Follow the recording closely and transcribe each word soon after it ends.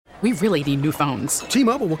We really need new phones.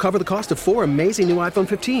 T-Mobile will cover the cost of 4 amazing new iPhone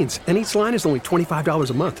 15s, and each line is only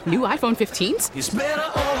 $25 a month. New iPhone 15s? It's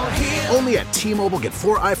better over here. Only at T-Mobile, get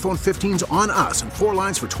 4 iPhone 15s on us and 4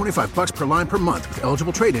 lines for $25 per line per month with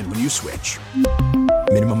eligible trade-in when you switch.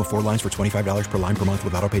 Minimum of 4 lines for $25 per line per month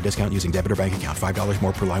with autopay discount using debit or bank account. $5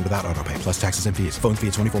 more per line without autopay, plus taxes and fees. Phone fee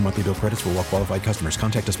at 24 monthly bill credits for well-qualified customers.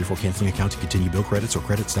 Contact us before canceling account to continue bill credits or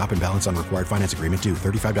credit stop and balance on required finance agreement due.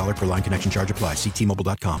 $35 per line connection charge applies. See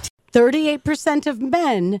T-Mobile.com. 38% of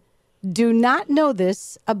men do not know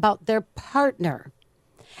this about their partner.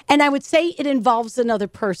 And I would say it involves another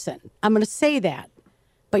person. I'm going to say that,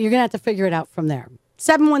 but you're going to have to figure it out from there.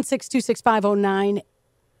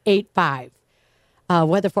 716-265-0985.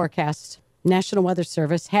 Weather forecast, National Weather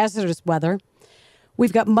Service, hazardous weather.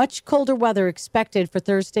 We've got much colder weather expected for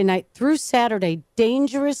Thursday night through Saturday.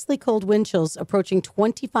 Dangerously cold wind chills approaching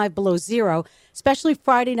 25 below zero, especially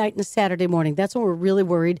Friday night and Saturday morning. That's when we're really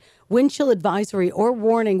worried. Wind chill advisory or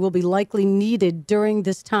warning will be likely needed during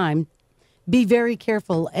this time. Be very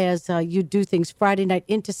careful as you do things Friday night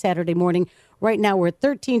into Saturday morning. Right now we're at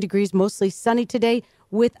 13 degrees, mostly sunny today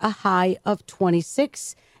with a high of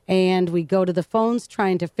 26. And we go to the phones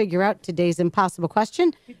trying to figure out today's impossible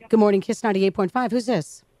question. Good morning, Kiss 98.5. Who's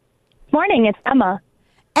this? Morning, it's Emma.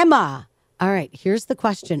 Emma. All right, here's the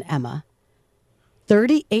question, Emma.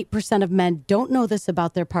 38% of men don't know this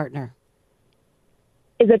about their partner.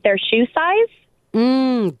 Is it their shoe size?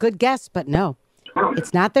 Good guess, but no.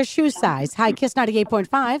 It's not their shoe size. Hi, Kiss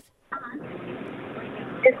 98.5. Is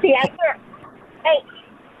the answer... Hey,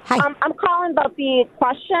 Hi. I'm calling about the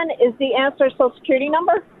question. Is the answer Social Security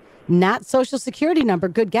number? Not Social Security number.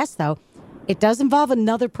 Good guess, though. It does involve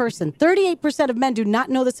another person. 38% of men do not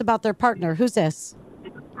know this about their partner. Who's this?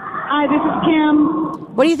 Hi, this is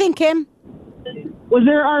Kim. What do you think, Kim? Was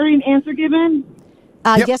there already an answer given?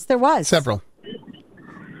 Yep. Yes, there was. Several.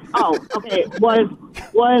 Oh, okay. Was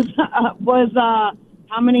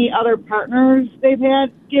how many other partners they've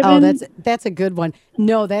had given? Oh, that's a good one.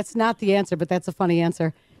 No, that's not the answer, but that's a funny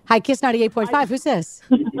answer. Hi, Kiss 98.5. Who's this?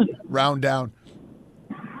 Round down.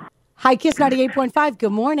 Hi, Kiss 98.5.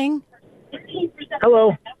 Good morning.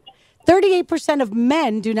 Hello. 38% of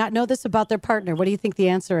men do not know this about their partner. What do you think the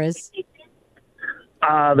answer is?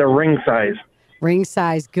 The ring size. Ring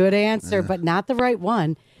size. Good answer, but not the right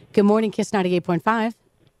one. Good morning, Kiss 98.5.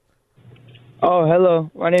 Oh, hello.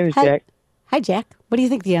 My name is Jack. Hi, Jack. What do you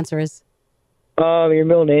think the answer is? Your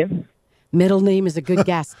middle name. Middle name is a good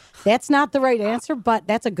guess. That's not the right answer, but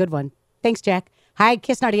that's a good one. Thanks, Jack. Hi,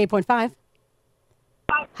 Kiss 98.5.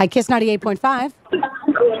 Hi, Kiss 98.5. Is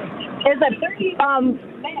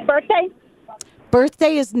it birthday?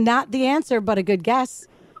 Birthday is not the answer, but a good guess.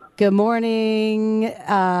 Good morning,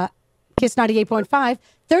 Kiss 98.5.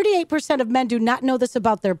 38% of men do not know this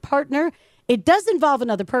about their partner. It does involve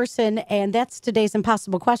another person, and that's today's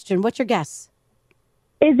impossible question. What's your guess?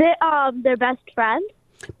 Is it their best friend?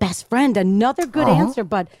 Best friend, another good answer,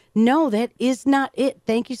 but no, that is not it.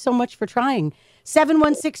 Thank you so much for trying.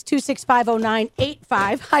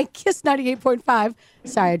 716-265-0985. Hi, Kiss 98.5.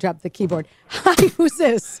 Sorry, I dropped the keyboard. Hi, who's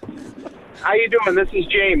this? How you doing? This is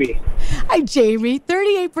Jamie. Hi, Jamie.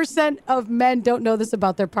 38% of men don't know this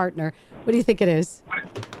about their partner. What do you think it is?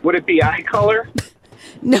 Would it be eye color?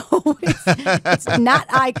 No, it's not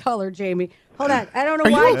eye color, Jamie. Hold on. I don't know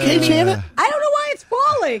Are why. you okay, Janet? I don't know why it's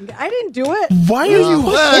falling. I didn't do it. Why are you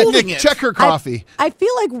holding it? Check her coffee. I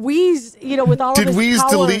feel like Wheeze, with all Did of his Wheeze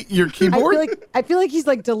power, delete your keyboard? I feel like he's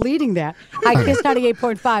deleting that. Hi, Kiss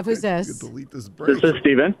 98.5. Who's this? Delete this break. This is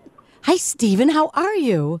Steven. Hi, Steven. How are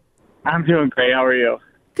you? I'm doing great. How are you?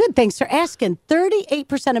 Good. Thanks for asking.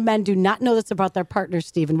 38% of men do not know this about their partner,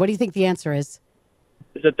 Steven. What do you think the answer is?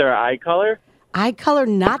 Is it their eye color? Eye color,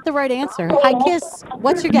 not the right answer. Hi, Kiss.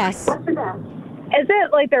 What's your guess? Is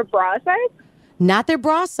it like their bra size? Not their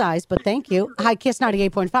bra size, but thank you. Hi, Kiss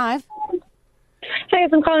 98.5. Hi, guys.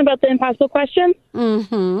 I'm calling about the impossible question.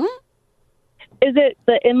 Mm-hmm. Is it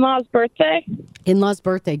the in-law's birthday? In-law's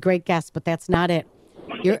birthday. Great guess, but that's not it.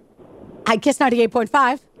 Hi, Kiss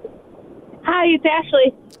 98.5. Hi, it's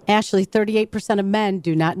Ashley. Ashley, 38% of men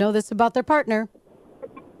do not know this about their partner.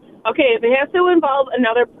 Okay, if it has to involve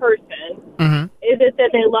another person, is it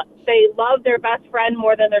that they love their best friend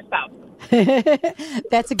more than their spouse?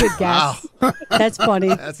 That's a good guess. Wow. That's funny.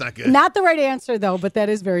 That's not good. Not the right answer, though, but that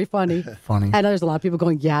is very funny. Funny. I know there's a lot of people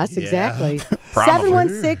going, yes, exactly.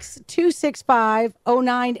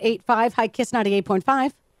 716-265-0985. Hi, Kiss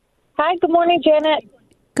 98.5. Hi, good morning, Janet.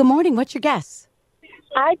 Good morning. What's your guess?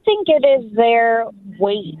 I think it is their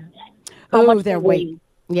weight. Oh, their weight.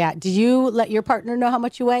 Yeah. Do you let your partner know how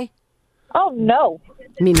much you weigh? Oh, no.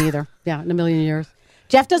 Me neither. Yeah, in a million years.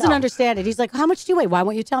 Jeff doesn't understand it. He's like, how much do you weigh? Why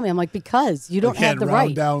won't you tell me? I'm like, because you don't have the round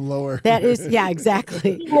right. down lower. That is, yeah,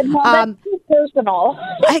 exactly. That's too personal.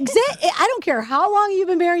 Exactly. I don't care how long you've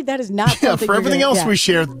been married. That is not something. For everything else we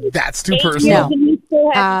share, that's too personal. No. You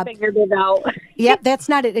still haven't figured it out. Yep, that's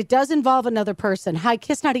not it. It does involve another person. Hi,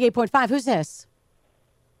 Kiss 98.5. Who's this?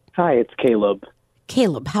 Hi, it's Caleb.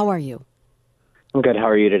 Caleb, how are you? I'm good. How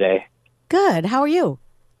are you today? Good. How are you?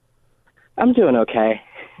 I'm doing okay.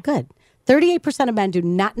 Good. 38% of men do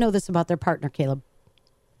not know this about their partner, Caleb.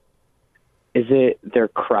 Is it their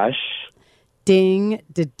crush? Ding,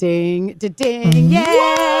 da-ding, da-ding. Yay!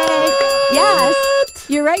 Yes,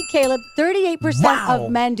 you're right, Caleb. 38%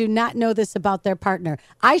 of men do not know this about their partner.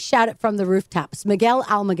 I shout it from the rooftops. Miguel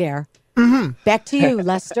Almaguer. Back to you,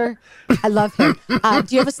 Lester. I love him. Do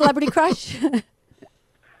you have a celebrity crush?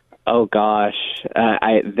 Oh gosh,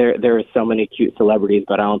 there are so many cute celebrities,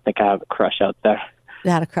 but I don't think I have a crush out there.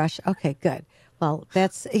 Not a crush. Okay, good. Well,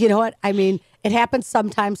 that's, you know what? I mean, it happens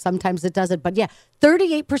sometimes it doesn't. But yeah,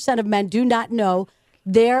 38% of men do not know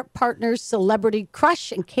their partner's celebrity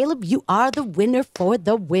crush. And Caleb, you are the winner for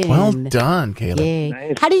the win. Well done, Caleb. Yay.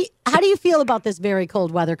 Nice. How do you feel about this very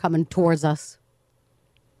cold weather coming towards us?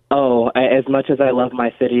 Oh, as much as I love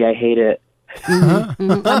my city, I hate it.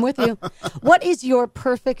 I'm with you. What is your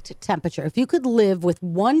perfect temperature? If you could live with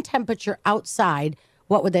one temperature outside,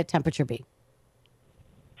 what would that temperature be?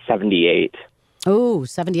 78. Oh,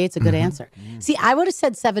 78's a good answer. See, I would have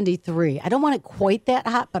said 73. I don't want it quite that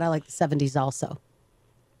hot, but I like the 70s also.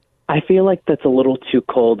 I feel like that's a little too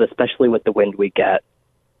cold, especially with the wind we get.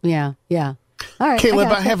 Yeah. All right, Caleb,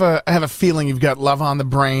 I have a feeling you've got love on the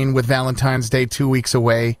brain with Valentine's Day 2 weeks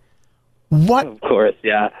away. What? Of course,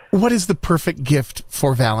 yeah. What is the perfect gift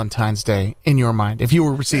for Valentine's Day in your mind, if you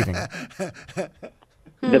were receiving it?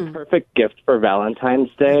 The perfect gift for Valentine's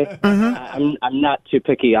Day? I'm not too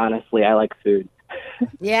picky, honestly. I like food.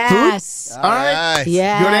 Yes. All right.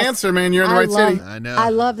 Yes. Good answer, man. You're in the right city. I know. I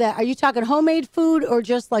love that. Are you talking homemade food or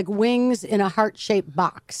just like wings in a heart-shaped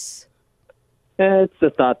box? It's the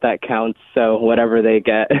thought that counts, so whatever they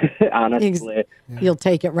get, honestly. You'll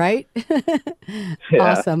take it, right?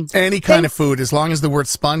 Awesome. Any kind of food, as long as the word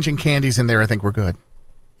sponge and candy's in there, I think we're good.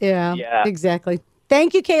 Yeah, Yeah. exactly.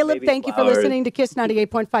 Thank you, Caleb. Maybe Thank you for flowers. listening to Kiss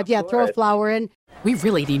 98.5. Yeah, throw a flower in. We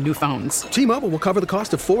really need new phones. T-Mobile will cover the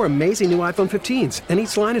cost of 4 amazing new iPhone 15s, and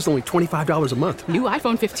each line is only $25 a month. New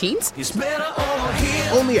iPhone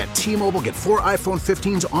 15s? Only at T-Mobile, get 4 iPhone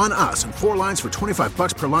 15s on us and 4 lines for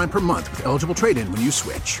 $25 per line per month with eligible trade-in when you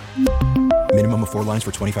switch. Minimum of 4 lines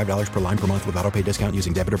for $25 per line per month with autopay discount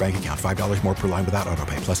using debit or bank account. $5 more per line without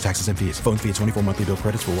autopay, plus taxes and fees. Phone fee at 24 monthly bill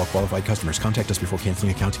credits for well-qualified customers. Contact us before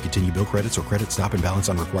canceling account to continue bill credits or credit stop and balance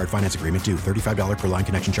on required finance agreement due. $35 per line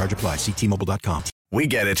connection charge applies. See T-Mobile.com. We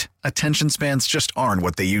get it. Attention spans just aren't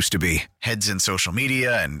what they used to be. Heads in social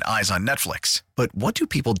media and eyes on Netflix. But what do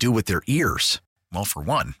people do with their ears? Well, for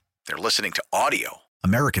one, they're listening to audio.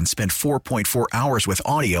 Americans spend 4.4 hours with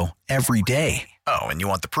audio every day. Oh, and you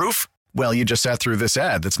want the proof? Well, you just sat through this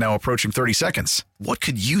ad that's now approaching 30 seconds. What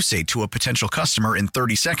could you say to a potential customer in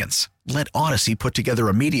 30 seconds? Let Odyssey put together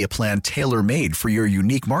a media plan tailor-made for your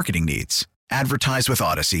unique marketing needs. Advertise with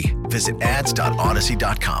Odyssey. Visit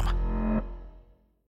ads.odyssey.com.